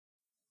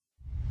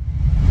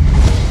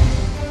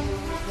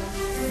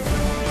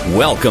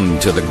Welcome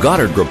to the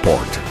Goddard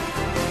Report.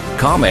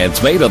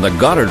 Comments made on the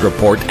Goddard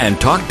Report and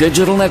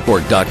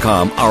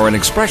TalkDigitalNetwork.com are an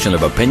expression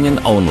of opinion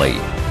only.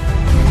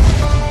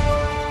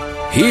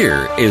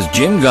 Here is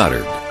Jim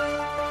Goddard.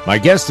 My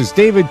guest is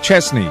David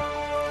Chesney,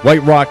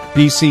 White Rock,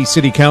 BC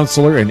City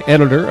Councillor and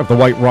editor of the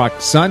White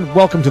Rock Sun.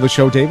 Welcome to the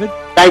show, David.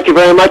 Thank you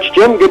very much,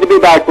 Jim. Good to be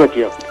back with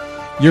you.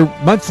 Your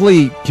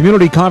monthly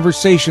community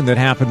conversation that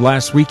happened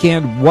last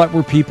weekend, what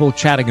were people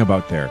chatting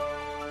about there?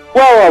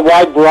 Well, a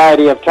wide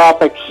variety of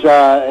topics,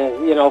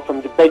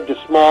 from big to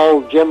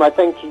small. Jim, I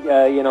think,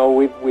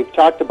 we've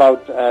talked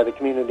about the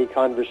community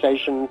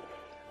conversation,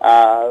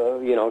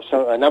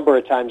 so a number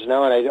of times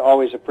now, and I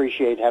always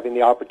appreciate having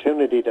the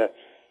opportunity to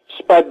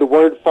spread the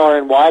word far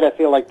and wide. I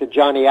feel like the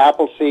Johnny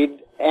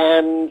Appleseed,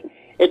 and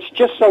it's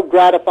just so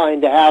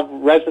gratifying to have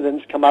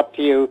residents come up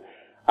to you.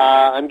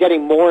 I'm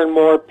getting more and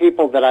more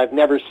people that I've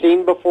never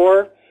seen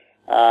before.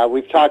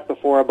 We've talked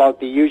before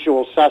about the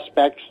usual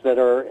suspects that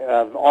are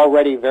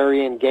already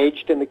very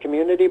engaged in the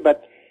community,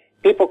 but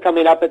people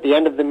coming up at the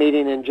end of the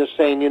meeting and just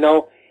saying,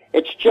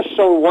 it's just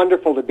so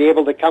wonderful to be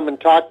able to come and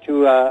talk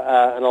to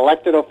an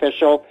elected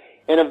official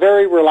in a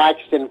very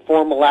relaxed,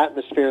 informal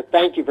atmosphere.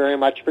 Thank you very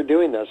much for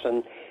doing this.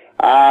 And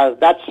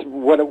that's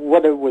what it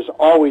was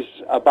always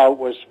about,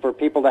 was for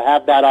people to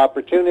have that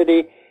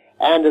opportunity.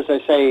 And as I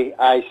say,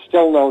 I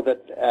still know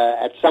that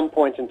at some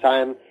point in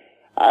time,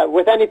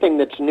 with anything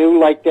that's new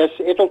like this,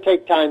 it'll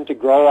take time to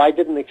grow. I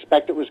didn't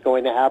expect it was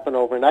going to happen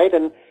overnight.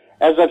 And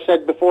as I've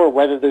said before,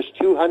 whether there's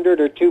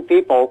 200 or 2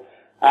 people,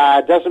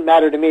 doesn't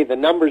matter to me. The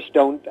numbers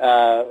don't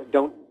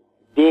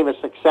deem a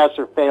success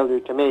or failure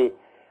to me.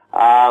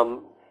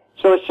 So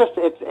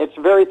it's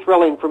very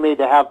thrilling for me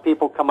to have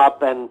people come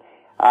up and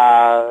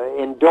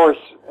endorse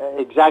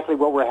exactly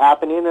what we're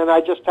happening. And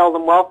I just tell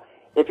them, well,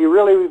 if you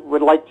really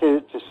would like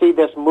to see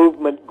this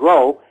movement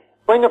grow,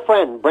 bring a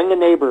friend, bring a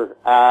neighbor.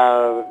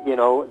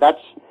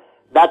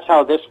 That's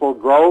how this will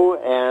grow,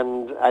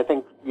 and I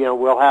think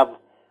we'll have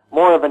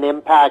more of an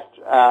impact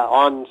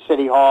on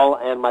City Hall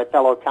and my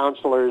fellow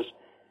councillors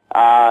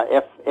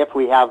if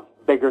we have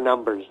bigger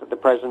numbers. At the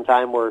present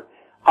time, we're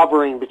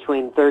hovering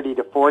between 30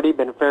 to 40,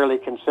 been fairly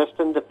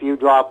consistent. A few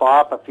drop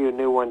off, a few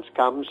new ones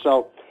come.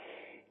 So,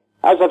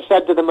 as I've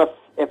said to them,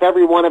 if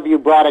every one of you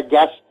brought a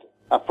guest,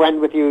 a friend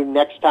with you,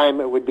 next time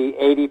it would be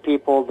 80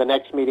 people, the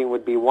next meeting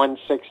would be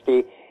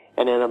 160,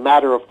 and in a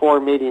matter of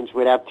 4 meetings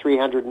we'd have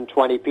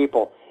 320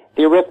 people.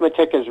 The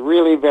arithmetic is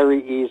really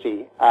very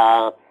easy,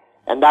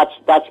 and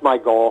that's my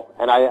goal,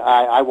 and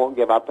I won't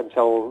give up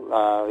until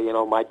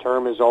my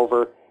term is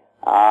over,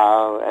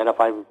 and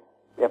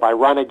if I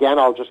run again,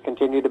 I'll just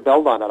continue to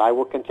build on it. I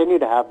will continue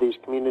to have these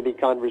community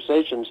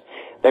conversations.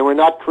 They were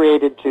not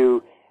created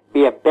to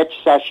be a bitch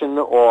session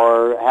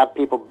or have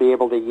people be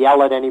able to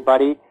yell at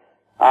anybody.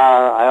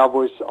 I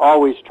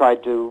always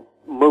tried to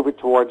move it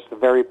towards the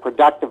very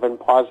productive and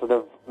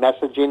positive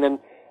messaging, and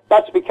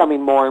that's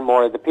becoming more and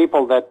more. The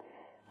people that,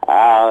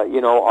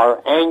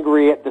 are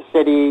angry at the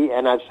city,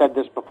 and I've said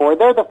this before,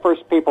 they're the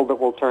first people that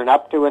will turn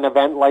up to an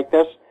event like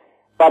this,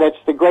 but it's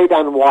the great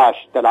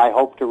unwashed that I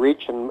hope to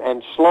reach,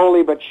 and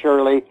slowly but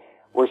surely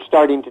we're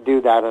starting to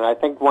do that, and I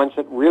think once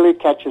it really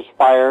catches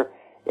fire,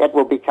 it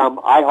will become,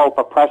 I hope,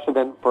 a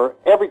precedent for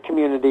every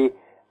community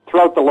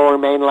throughout the Lower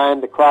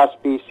Mainland, across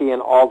BC,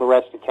 and all the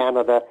rest of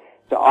Canada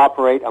to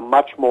operate a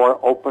much more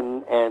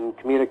open and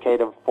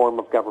communicative form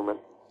of government.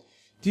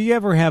 Do you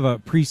ever have a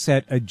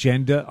preset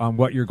agenda on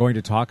what you're going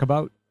to talk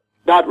about?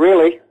 Not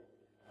really.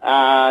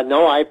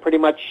 No, I pretty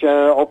much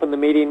open the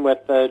meeting with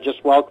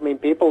just welcoming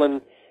people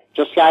and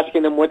just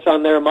asking them what's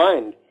on their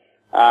mind.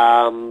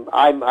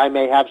 I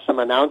may have some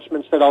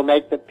announcements that I'll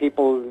make that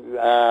people,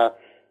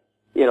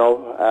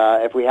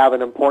 if we have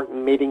an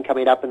important meeting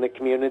coming up in the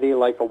community,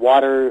 like a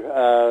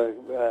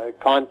water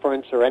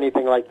conference or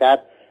anything like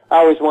that, I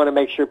always want to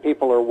make sure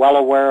people are well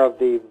aware of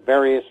the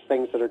various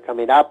things that are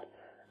coming up,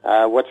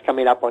 what's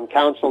coming up on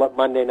council at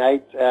Monday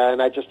night,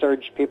 and I just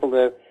urge people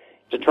to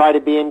try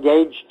to be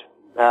engaged.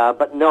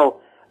 But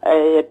no,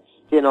 it's,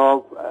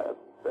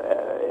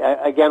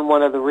 again,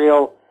 one of the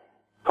real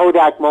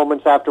Kodak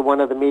moments after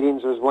one of the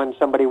meetings was when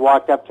somebody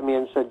walked up to me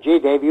and said, "Gee,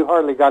 Dave, you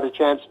hardly got a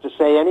chance to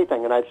say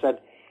anything." And I said,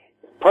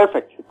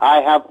 "Perfect.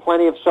 I have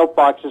plenty of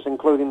soapboxes,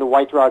 including the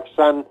White Rock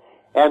Sun,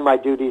 and my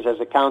duties as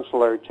a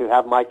councillor to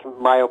have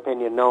my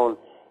opinion known."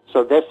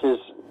 So this is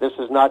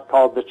not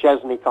called the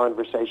Chesney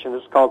conversation.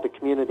 It's called the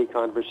community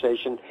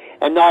conversation,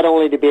 and not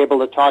only to be able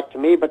to talk to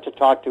me, but to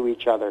talk to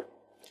each other.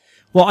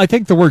 Well, I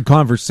think the word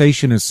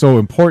conversation is so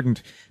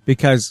important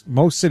because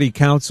most city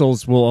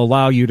councils will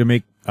allow you to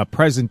make a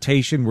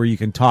presentation where you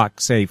can talk,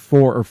 say,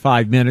 4 or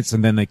 5 minutes,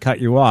 and then they cut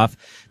you off.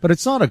 But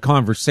it's not a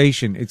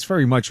conversation. It's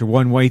very much a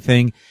one-way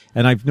thing.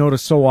 And I've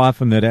noticed so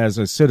often that as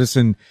a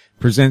citizen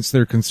presents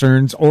their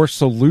concerns or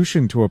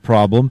solution to a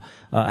problem,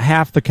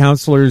 half the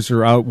councillors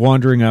are out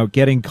wandering out,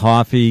 getting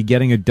coffee,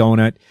 getting a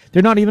donut.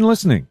 They're not even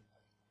listening.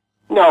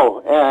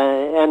 No,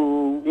 and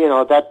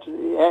that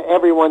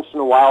every once in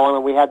a while,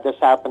 and we had this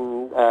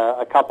happen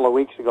a couple of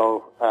weeks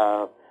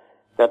ago,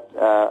 that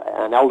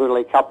an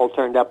elderly couple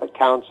turned up at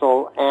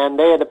council, and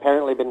they had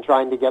apparently been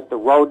trying to get the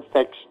road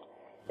fixed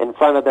in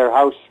front of their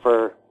house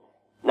for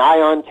nigh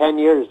on 10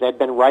 years. They'd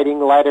been writing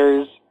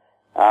letters,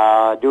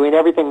 doing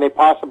everything they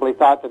possibly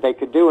thought that they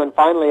could do, and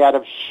finally, out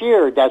of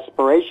sheer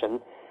desperation,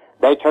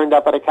 they turned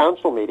up at a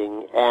council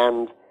meeting.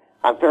 And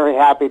I'm very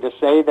happy to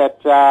say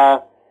that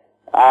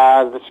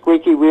the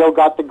squeaky wheel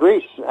got the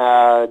grease.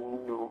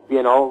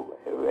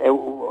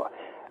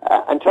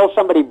 Until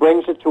somebody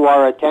brings it to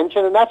our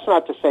attention, and that's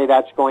not to say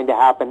that's going to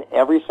happen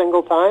every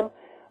single time,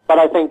 but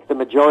I think the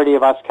majority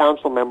of us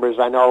council members,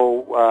 I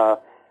know,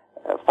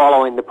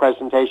 following the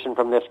presentation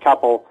from this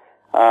couple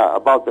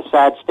about the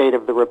sad state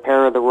of the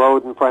repair of the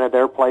road in front of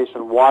their place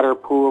and water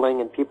pooling,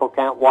 and people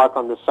can't walk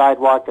on the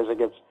sidewalk as it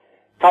gets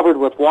covered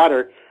with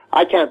water.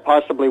 I can't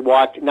possibly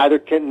walk,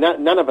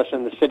 none of us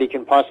in the city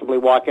can possibly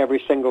walk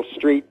every single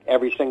street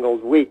every single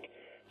week.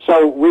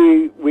 So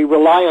we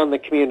rely on the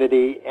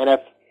community, and if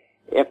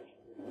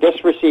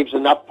this receives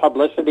enough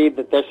publicity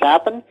that this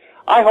happened,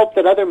 I hope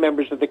that other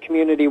members of the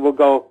community will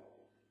go,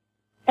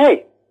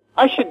 hey,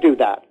 I should do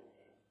that.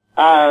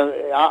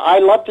 I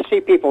love to see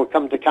people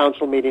come to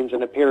council meetings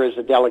and appear as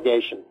a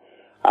delegation.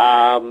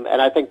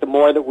 And I think the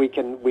more that we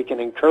can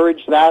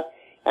encourage that,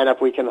 and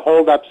if we can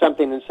hold up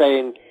something and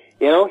saying,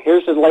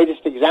 here's the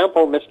latest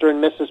example, Mr.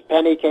 and Mrs.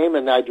 Penny came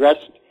and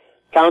addressed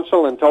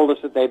council and told us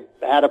that they've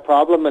had a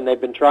problem and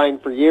they've been trying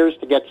for years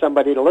to get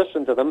somebody to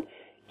listen to them,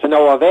 to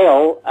no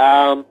avail.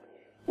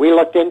 We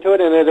looked into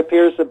it, and it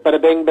appears that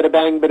bada bing, bada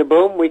bang, bada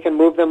boom, we can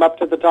move them up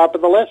to the top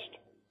of the list.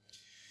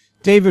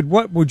 David,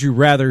 what would you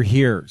rather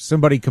hear?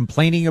 Somebody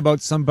complaining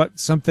about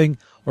something,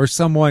 or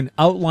someone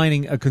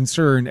outlining a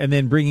concern and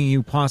then bringing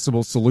you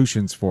possible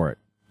solutions for it?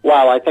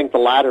 Well, I think the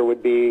latter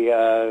would be,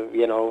 a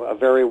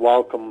very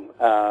welcome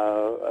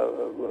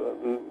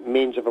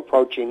means of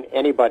approaching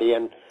anybody,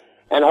 and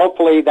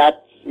hopefully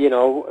that's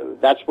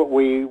what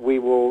we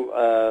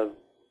will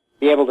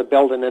be able to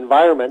build an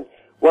environment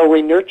where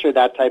we nurture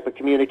that type of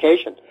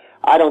communication.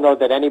 I don't know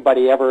that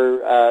anybody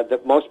ever,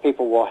 that most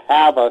people will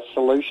have a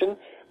solution,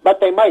 but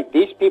they might.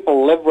 These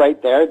people live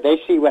right there. They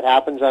see what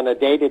happens on a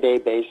day-to-day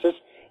basis.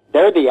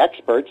 They're the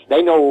experts.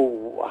 They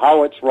know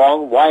how it's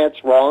wrong, why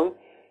it's wrong.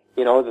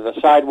 The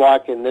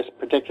sidewalk in this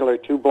particular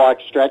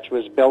 2-block stretch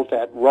was built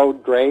at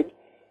road grade.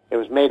 It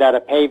was made out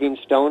of paving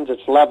stones.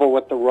 It's level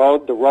with the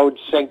road's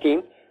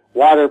sinking,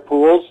 water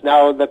pools.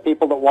 Now the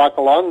people that walk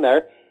along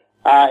there,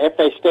 if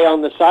they stay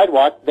on the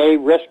sidewalk, they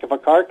risk, if a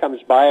car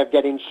comes by, of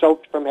getting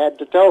soaked from head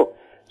to toe.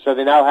 So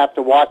they now have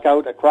to walk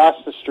out across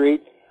the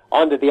street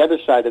onto the other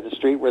side of the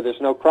street where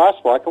there's no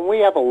crosswalk. And we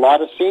have a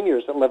lot of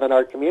seniors that live in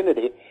our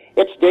community.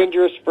 It's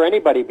dangerous for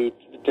anybody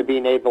to be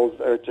able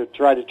or to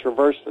try to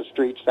traverse the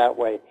streets that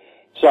way.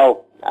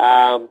 So,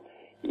 the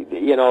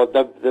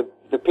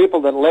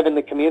people that live in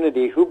the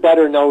community, who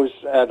better knows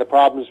the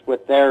problems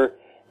with their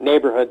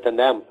neighborhood than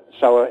them?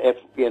 So if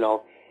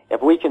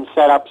we can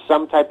set up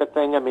some type of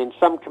thing, I mean,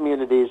 some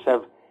communities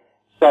have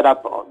set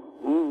up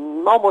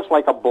almost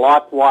like a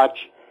block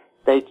watch.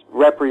 They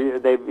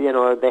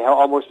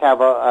almost have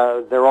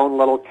their own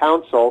little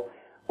council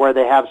where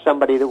they have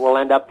somebody that will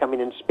end up coming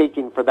and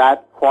speaking for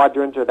that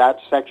quadrant or that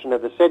section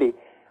of the city.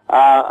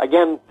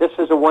 Again, this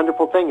is a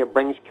wonderful thing. It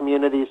brings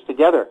communities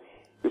together.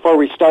 Before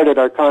we started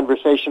our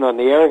conversation on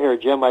the air here,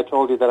 Jim, I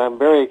told you that I'm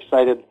very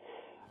excited.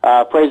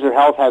 Fraser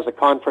Health has a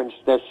conference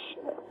this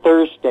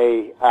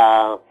Thursday,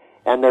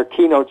 and their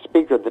keynote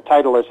speaker, the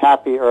title is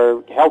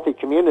Healthy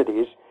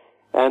Communities.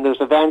 And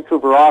there's a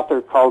Vancouver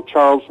author called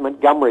Charles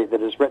Montgomery that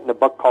has written a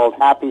book called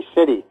Happy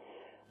City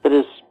that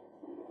is,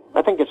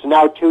 I think it's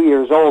now 2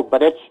 years old,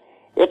 but it's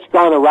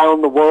gone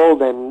around the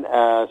world, and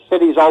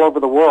cities all over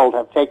the world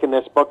have taken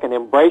this book and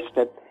embraced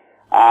it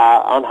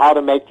on how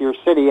to make your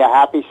city a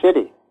happy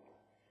city,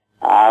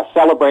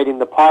 celebrating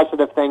the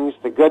positive things,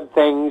 the good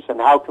things, and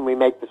how can we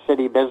make the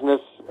city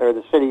business or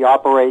the city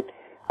operate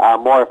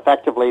more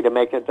effectively to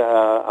make it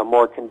a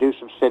more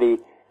conducive city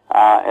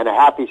and a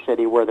happy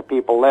city where the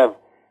people live.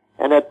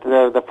 And at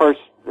the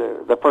first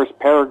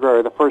paragraph,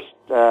 or the first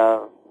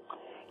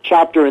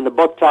chapter in the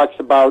book talks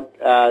about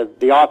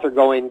the author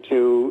going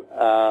to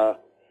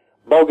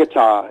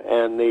Bogota,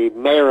 and the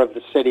mayor of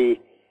the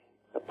city,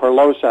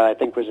 Perlosa, I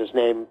think was his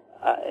name.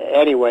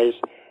 Anyways,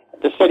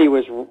 the city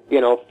was,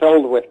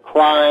 filled with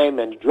crime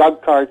and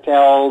drug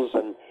cartels,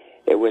 and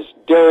it was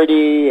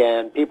dirty,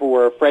 and people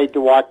were afraid to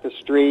walk the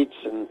streets,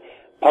 and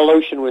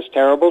pollution was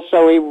terrible.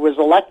 So he was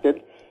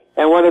elected.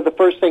 And one of the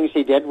first things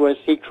he did was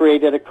he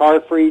created a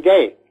car-free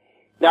day.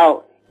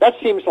 Now, that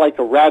seems like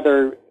a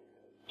rather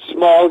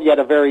small yet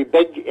a very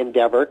big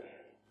endeavor,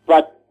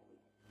 but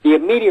the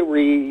immediate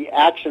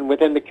reaction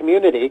within the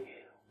community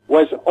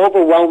was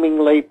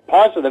overwhelmingly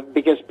positive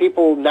because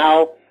people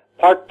now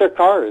park their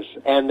cars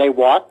and they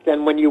walk,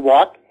 and when you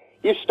walk,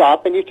 you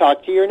stop and you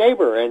talk to your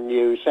neighbor and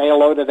you say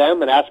hello to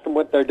them and ask them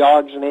what their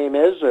dog's name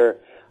is, or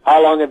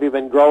how long have you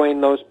been growing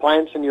those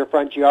plants in your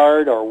front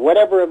yard, or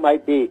whatever it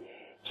might be.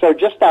 So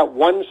just that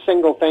one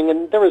single thing,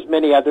 and there was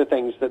many other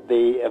things that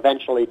they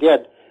eventually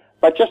did,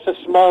 but just a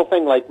small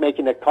thing like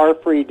making a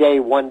car-free day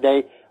one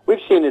day We've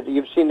seen it.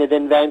 You've seen it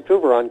in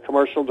Vancouver on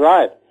Commercial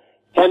Drive.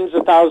 Tens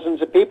of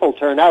thousands of people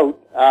turn out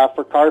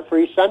for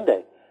Car-Free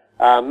Sunday.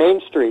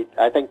 Main Street,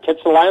 I think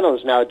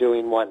Kitsilano's now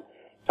doing one.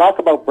 Talk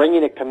about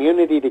bringing a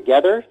community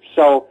together.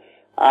 So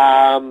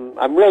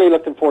I'm really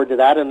looking forward to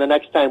that. And the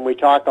next time we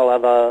talk, I'll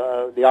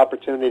have the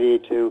opportunity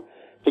to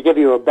give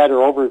you a better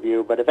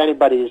overview. But if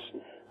anybody's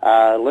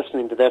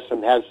listening to this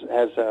and has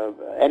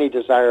any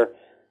desire,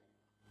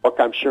 book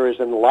I'm sure is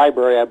in the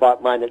library. I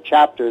bought mine at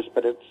Chapters,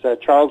 but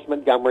it's Charles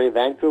Montgomery,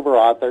 Vancouver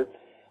author,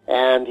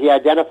 and he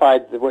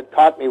identified that what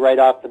caught me right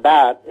off the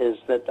bat is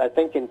that I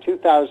think in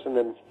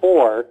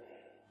 2004,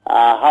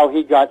 how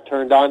he got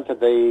turned on to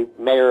the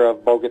mayor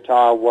of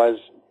Bogota was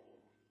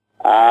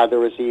there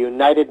was a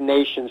United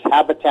Nations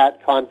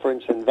Habitat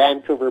Conference in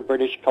Vancouver,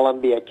 British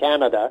Columbia,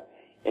 Canada,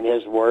 in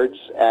his words,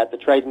 at the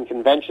Trade and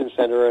Convention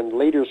Center, and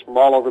leaders from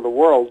all over the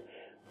world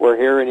were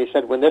here, and he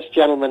said when this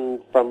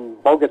gentleman from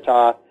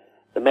Bogota,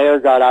 the mayor,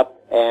 got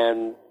up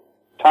and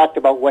talked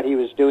about what he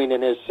was doing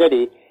in his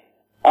city,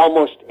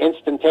 almost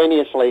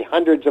instantaneously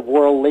hundreds of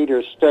world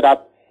leaders stood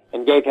up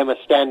and gave him a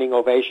standing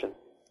ovation.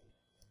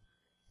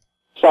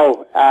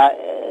 So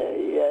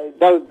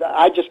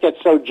I just get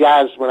so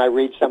jazzed when I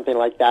read something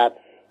like that,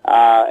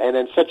 and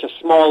in such a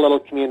small little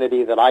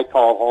community that I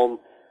call home,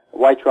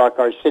 White Rock,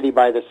 our city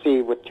by the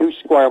sea, with 2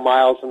 square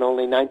miles and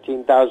only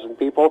 19,000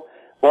 people.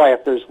 Boy,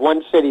 if there's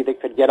one city that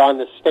could get on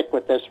the stick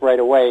with this right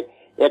away,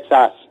 it's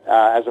us,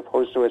 as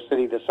opposed to a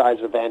city the size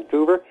of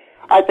Vancouver.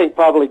 I think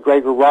probably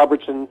Gregor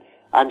Robertson,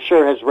 I'm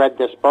sure, has read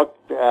this book.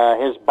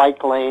 His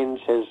bike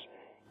lanes, his,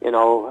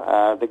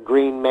 the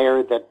green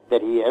mayor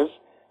that he is.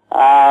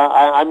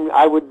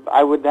 I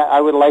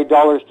would lay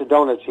dollars to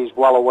donuts. He's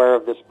well aware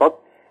of this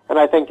book, and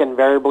I think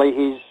invariably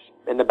he's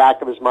in the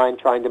back of his mind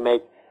trying to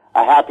make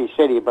a happy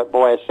city. But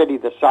boy, a city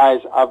the size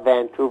of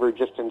Vancouver,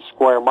 just in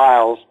square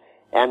miles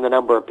and the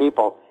number of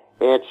people,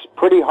 it's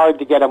pretty hard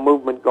to get a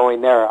movement going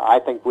there. I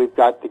think we've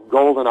got the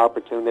golden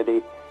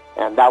opportunity,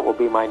 and that will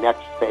be my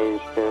next phase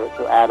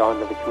to add on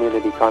to the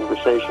community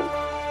conversation.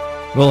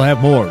 We'll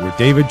have more with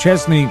David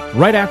Chesney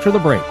right after the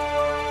break.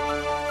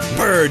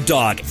 Bird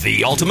Dog,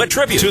 the ultimate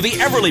tribute to the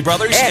Everly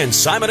Brothers and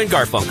Simon &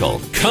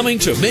 Garfunkel. Coming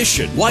to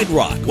Mission, White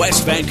Rock,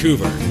 West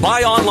Vancouver.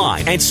 Buy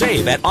online and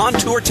save at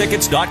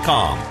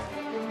ontourtickets.com.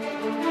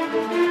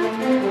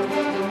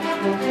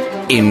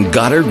 In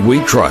Goddard we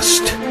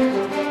trust.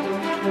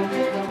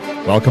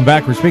 Welcome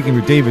back. We're speaking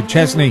with David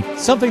Chesney.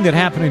 Something that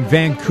happened in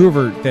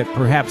Vancouver that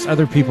perhaps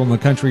other people in the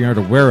country aren't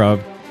aware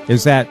of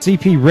is that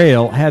CP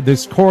Rail had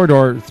this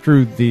corridor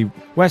through the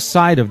west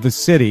side of the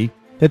city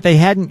that they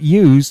hadn't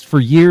used for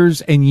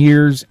years and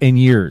years and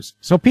years.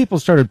 So people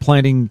started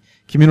planting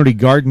community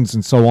gardens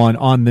and so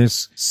on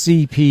this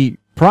CP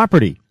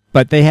property,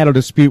 but they had a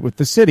dispute with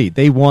the city.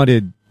 They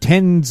wanted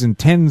tens and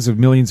tens of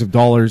millions of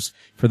dollars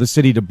for the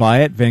city to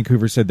buy it.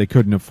 Vancouver said they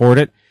couldn't afford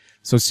it.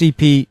 So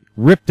CP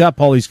ripped up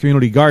all these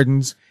community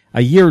gardens.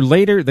 A year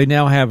later, they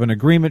now have an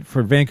agreement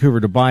for Vancouver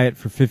to buy it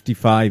for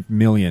 $55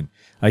 million.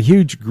 A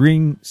huge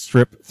green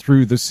strip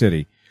through the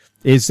city.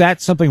 Is that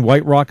something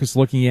White Rock is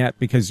looking at?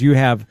 Because you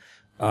have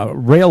a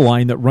rail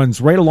line that runs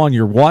right along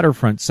your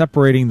waterfront,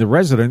 separating the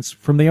residents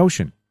from the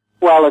ocean.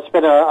 Well, it's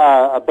been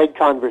a big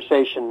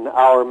conversation.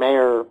 Our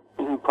mayor,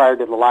 prior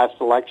to the last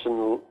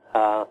election,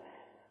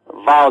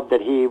 vowed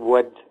that he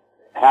would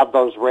have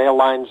those rail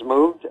lines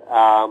moved.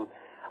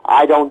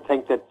 I don't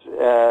think that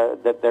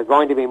they're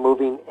going to be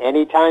moving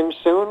anytime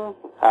soon.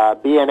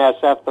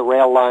 BNSF, the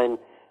rail line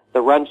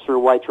that runs through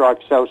White Rock,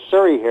 South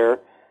Surrey here,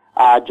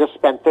 just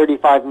spent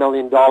 $35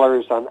 million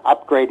on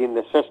upgrading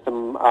the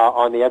system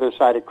on the other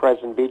side of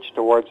Crescent Beach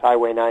towards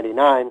Highway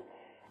 99,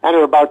 and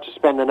are about to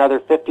spend another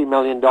 $50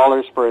 million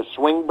for a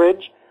swing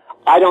bridge.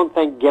 I don't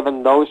think,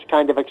 given those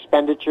kind of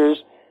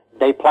expenditures,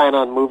 they plan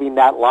on moving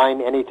that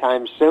line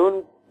anytime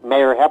soon.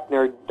 Mayor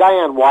Hepner,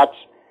 Diane Watts,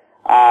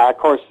 of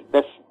course,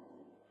 this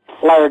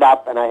flared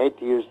up, and I hate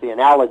to use the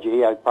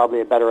analogy,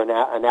 probably a better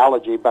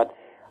analogy, but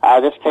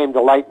this came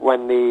to light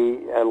when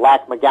the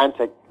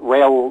Lac-Mégantic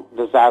rail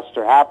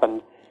disaster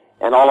happened,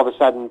 and all of a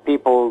sudden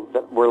people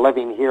that were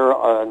living here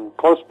in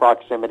close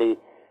proximity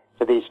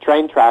to these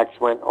train tracks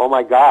went, oh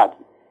my God,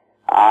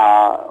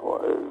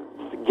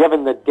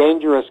 given the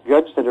dangerous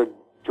goods that are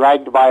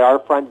dragged by our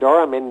front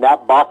door, I mean,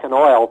 that Bakken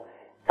oil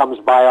comes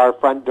by our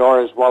front door,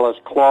 as well as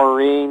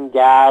chlorine,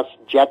 gas,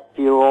 jet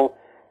fuel.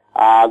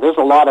 There's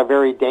a lot of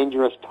very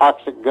dangerous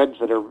toxic goods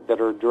that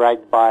are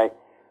dragged by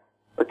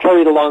or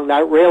carried along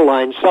that rail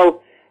line.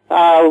 So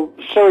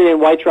Surrey and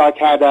White Rock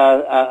had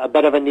a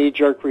bit of a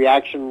knee-jerk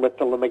reaction with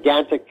the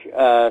Mégantic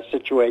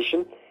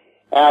situation.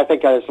 And I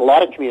think as a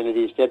lot of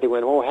communities did, they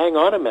went, oh, hang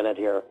on a minute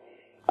here.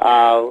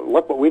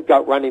 Look what we've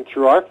got running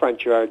through our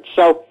front yard.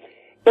 So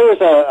there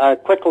was a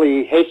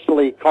quickly,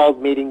 hastily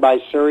called meeting by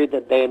Surrey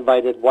that they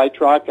invited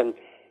White Rock, and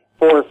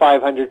 400 or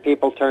 500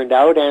 people turned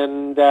out,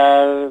 and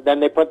then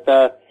they put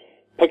the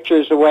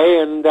pictures away,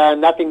 and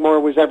nothing more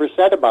was ever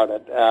said about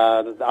it.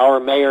 Our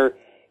mayor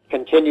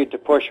continued to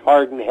push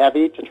hard and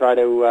heavy to try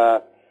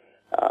to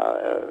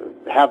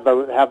have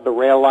the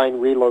rail line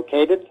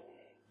relocated,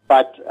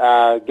 but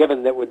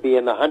given that it would be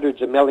in the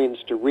hundreds of millions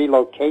to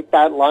relocate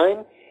that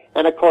line,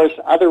 and of course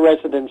other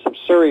residents of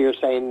Surrey are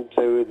saying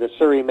to the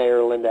Surrey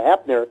Mayor Linda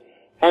Hepner,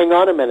 hang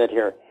on a minute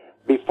here,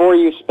 before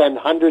you spend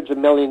hundreds of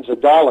millions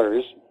of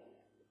dollars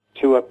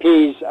to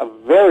appease a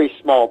very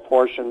small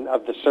portion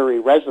of the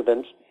Surrey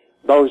residents,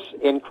 those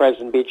in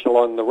Crescent Beach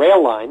along the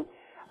rail line,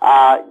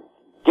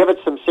 give it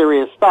some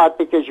serious thought,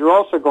 because you're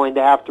also going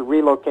to have to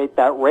relocate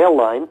that rail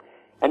line,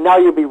 and now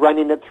you'll be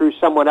running it through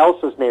someone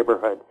else's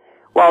neighborhood.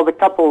 Well, a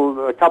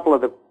couple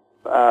of the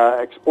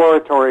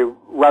exploratory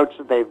routes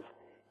that they've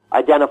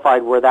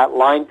identified where that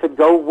line could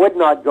go would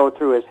not go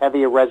through as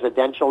heavy a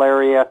residential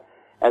area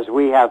as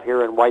we have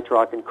here in White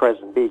Rock and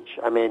Crescent Beach.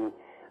 I mean,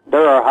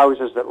 there are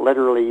houses that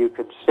literally you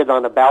could sit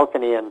on a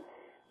balcony and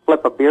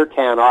flip a beer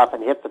can off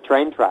and hit the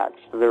train tracks.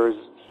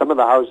 Some of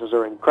the houses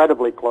are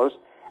incredibly close,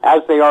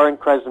 as they are in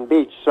Crescent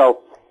Beach. So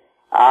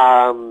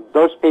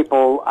those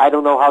people, I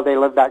don't know how they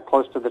live that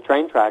close to the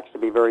train tracks, to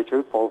be very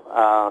truthful.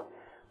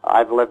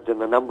 I've lived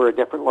in a number of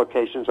different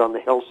locations on the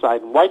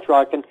hillside in White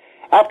Rock, and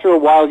after a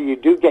while you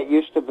do get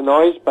used to the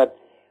noise, but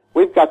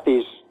we've got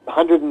these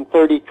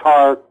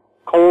 130-car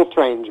coal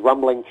trains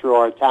rumbling through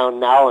our town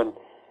now, and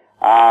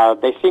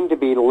they seem to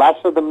be less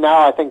of them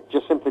now, I think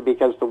just simply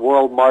because the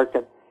world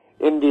market,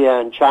 India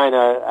and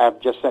China, have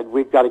just said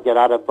we've got to get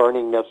out of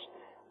burning this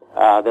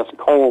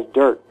coal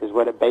dirt, is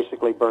what it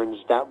basically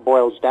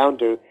boils down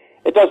to.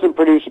 It doesn't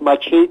produce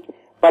much heat,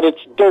 but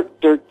it's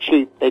dirt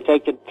cheap. They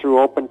take it through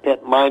open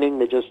pit mining.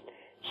 They just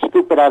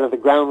scoop it out of the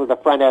ground with a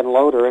front end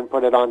loader and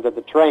put it onto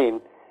the train.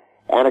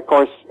 And of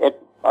course,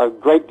 a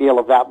great deal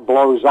of that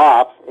blows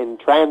off in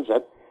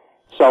transit.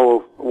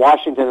 So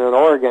Washington and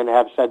Oregon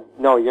have said,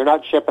 no, you're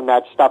not shipping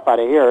that stuff out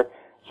of here.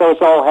 So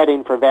it's all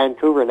heading for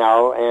Vancouver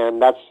now,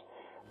 and that's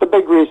the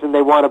big reason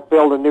they want to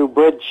build a new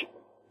bridge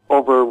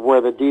over where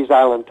the Dease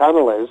Island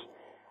Tunnel is,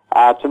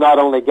 to not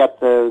only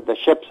get the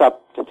ships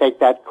up to take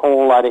that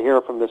coal out of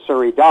here from the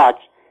Surrey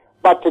docks,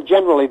 but to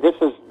generally,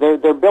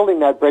 they're building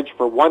that bridge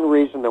for one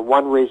reason and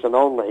one reason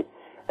only,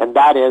 and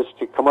that is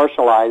to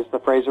commercialize the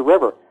Fraser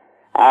River.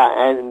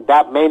 And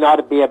that may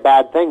not be a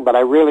bad thing, but I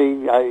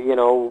really,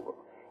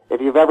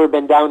 if you've ever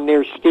been down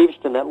near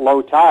Steveston at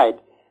low tide,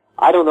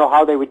 I don't know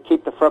how they would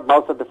keep the front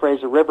mouth of the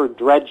Fraser River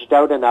dredged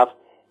out enough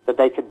that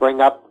they could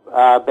bring up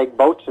big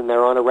boats in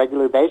there on a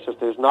regular basis.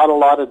 There's not a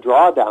lot of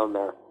draw down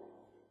there.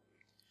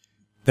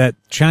 That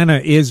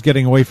China is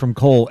getting away from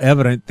coal,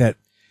 evident that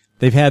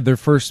they've had their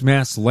first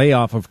mass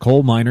layoff of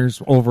coal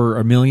miners, over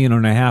 1.5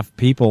 million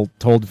people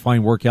told to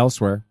find work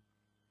elsewhere.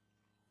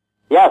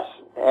 Yes,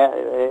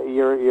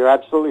 you're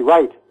absolutely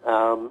right.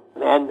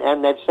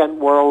 And they've sent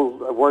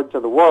word to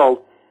the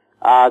world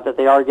that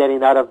they are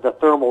getting out of the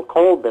thermal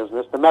coal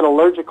business. The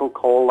metallurgical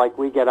coal, like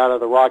we get out of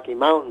the Rocky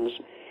Mountains,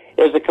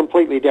 is a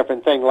completely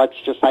different thing. Let's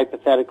just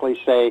hypothetically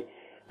say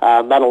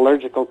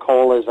metallurgical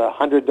coal is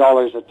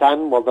 $100 a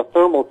ton. Well, the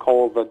thermal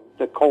coal,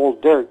 the coal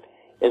dirt,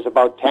 is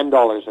about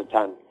 $10 a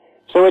ton.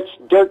 So it's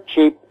dirt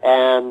cheap,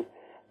 and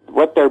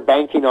what they're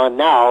banking on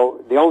now,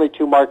 the only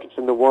two markets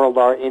in the world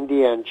are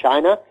India and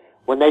China.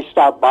 When they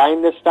stop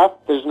buying this stuff,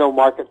 there's no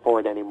market for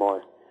it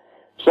anymore.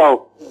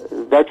 So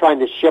they're trying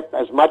to ship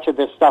as much of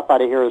this stuff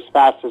out of here as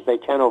fast as they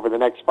can over the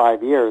next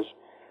 5 years,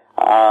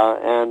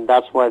 and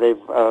that's why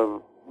they've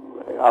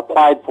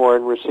applied for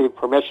and received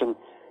permission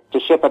to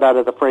ship it out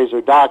of the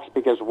Fraser docks,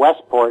 because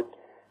Westport,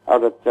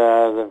 out at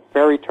the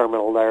ferry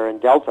terminal there in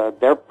Delta,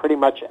 they're pretty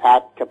much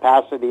at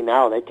capacity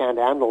now. They can't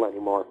handle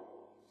anymore.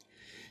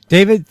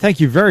 David, thank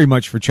you very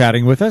much for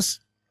chatting with us.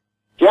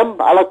 Jim,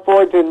 I look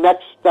forward to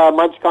next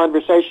month's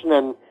conversation,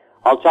 and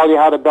I'll tell you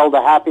how to build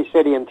a happy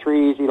city in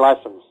 3 easy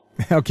lessons.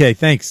 Okay,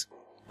 thanks.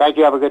 Thank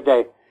you. Have a good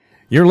day.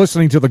 You're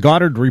listening to the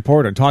Goddard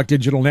Report on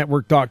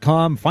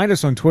TalkDigitalNetwork.com. Find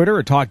us on Twitter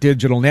at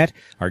TalkDigitalNet.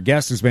 Our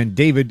guest has been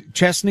David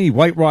Chesney,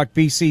 White Rock,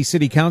 BC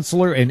City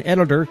Councillor and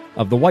editor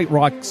of the White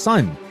Rock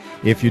Sun.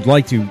 If you'd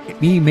like to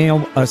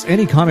email us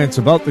any comments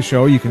about the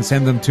show, you can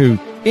send them to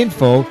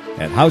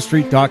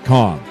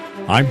info@howstreet.com.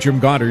 I'm Jim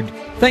Goddard.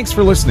 Thanks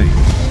for listening.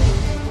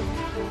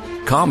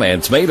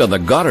 Comments made on the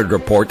Goddard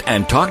Report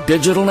and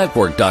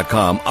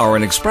TalkDigitalNetwork.com are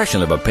an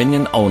expression of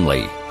opinion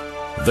only.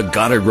 The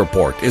Goddard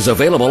Report is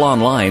available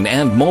online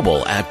and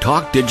mobile at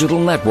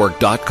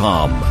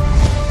TalkDigitalNetwork.com.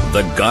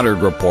 The Goddard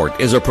Report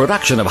is a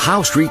production of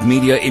How Street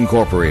Media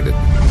Incorporated.